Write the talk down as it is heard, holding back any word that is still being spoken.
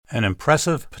An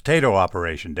impressive potato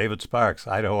operation. David Sparks,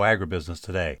 Idaho Agribusiness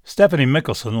Today. Stephanie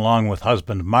Mickelson, along with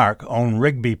husband Mark, own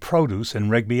Rigby Produce in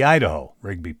Rigby, Idaho.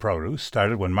 Rigby Produce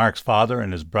started when Mark's father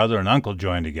and his brother and uncle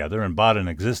joined together and bought an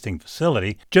existing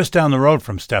facility just down the road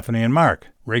from Stephanie and Mark.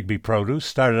 Rigby Produce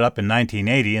started up in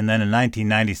 1980, and then in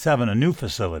 1997 a new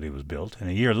facility was built, and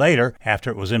a year later, after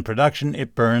it was in production,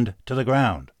 it burned to the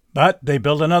ground. But they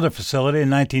built another facility in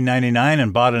 1999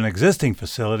 and bought an existing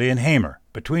facility in Hamer.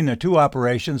 Between the two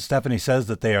operations, Stephanie says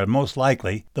that they are most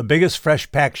likely the biggest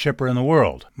fresh pack shipper in the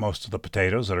world. Most of the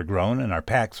potatoes that are grown and are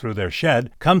packed through their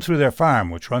shed come through their farm,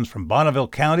 which runs from Bonneville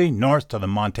County north to the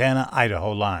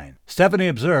Montana-Idaho line. Stephanie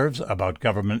observes about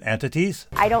government entities.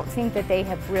 I don't think that they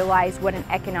have realized what an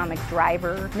economic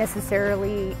driver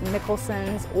necessarily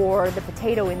Mickelson's or the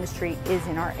potato industry is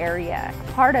in our area.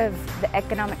 Part of the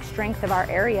economic strength of our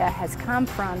area has come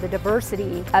from the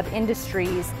diversity of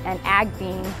industries, and ag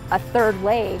being a third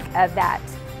leg of that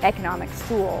economic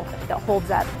stool that holds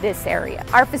up this area.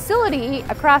 Our facility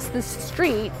across the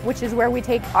street, which is where we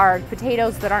take our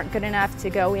potatoes that aren't good enough to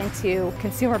go into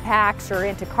consumer packs or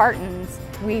into cartons,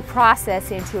 we process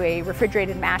into a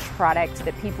refrigerated mash product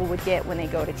that people would get when they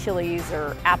go to Chili's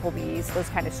or Applebee's, those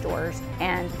kind of stores.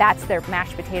 And that's their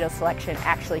mashed potato selection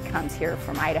actually comes here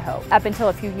from Idaho. Up until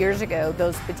a few years ago,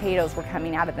 those potatoes were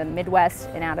coming out of the Midwest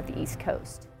and out of the East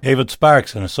Coast. David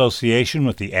Sparks, in association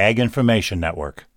with the Ag Information Network.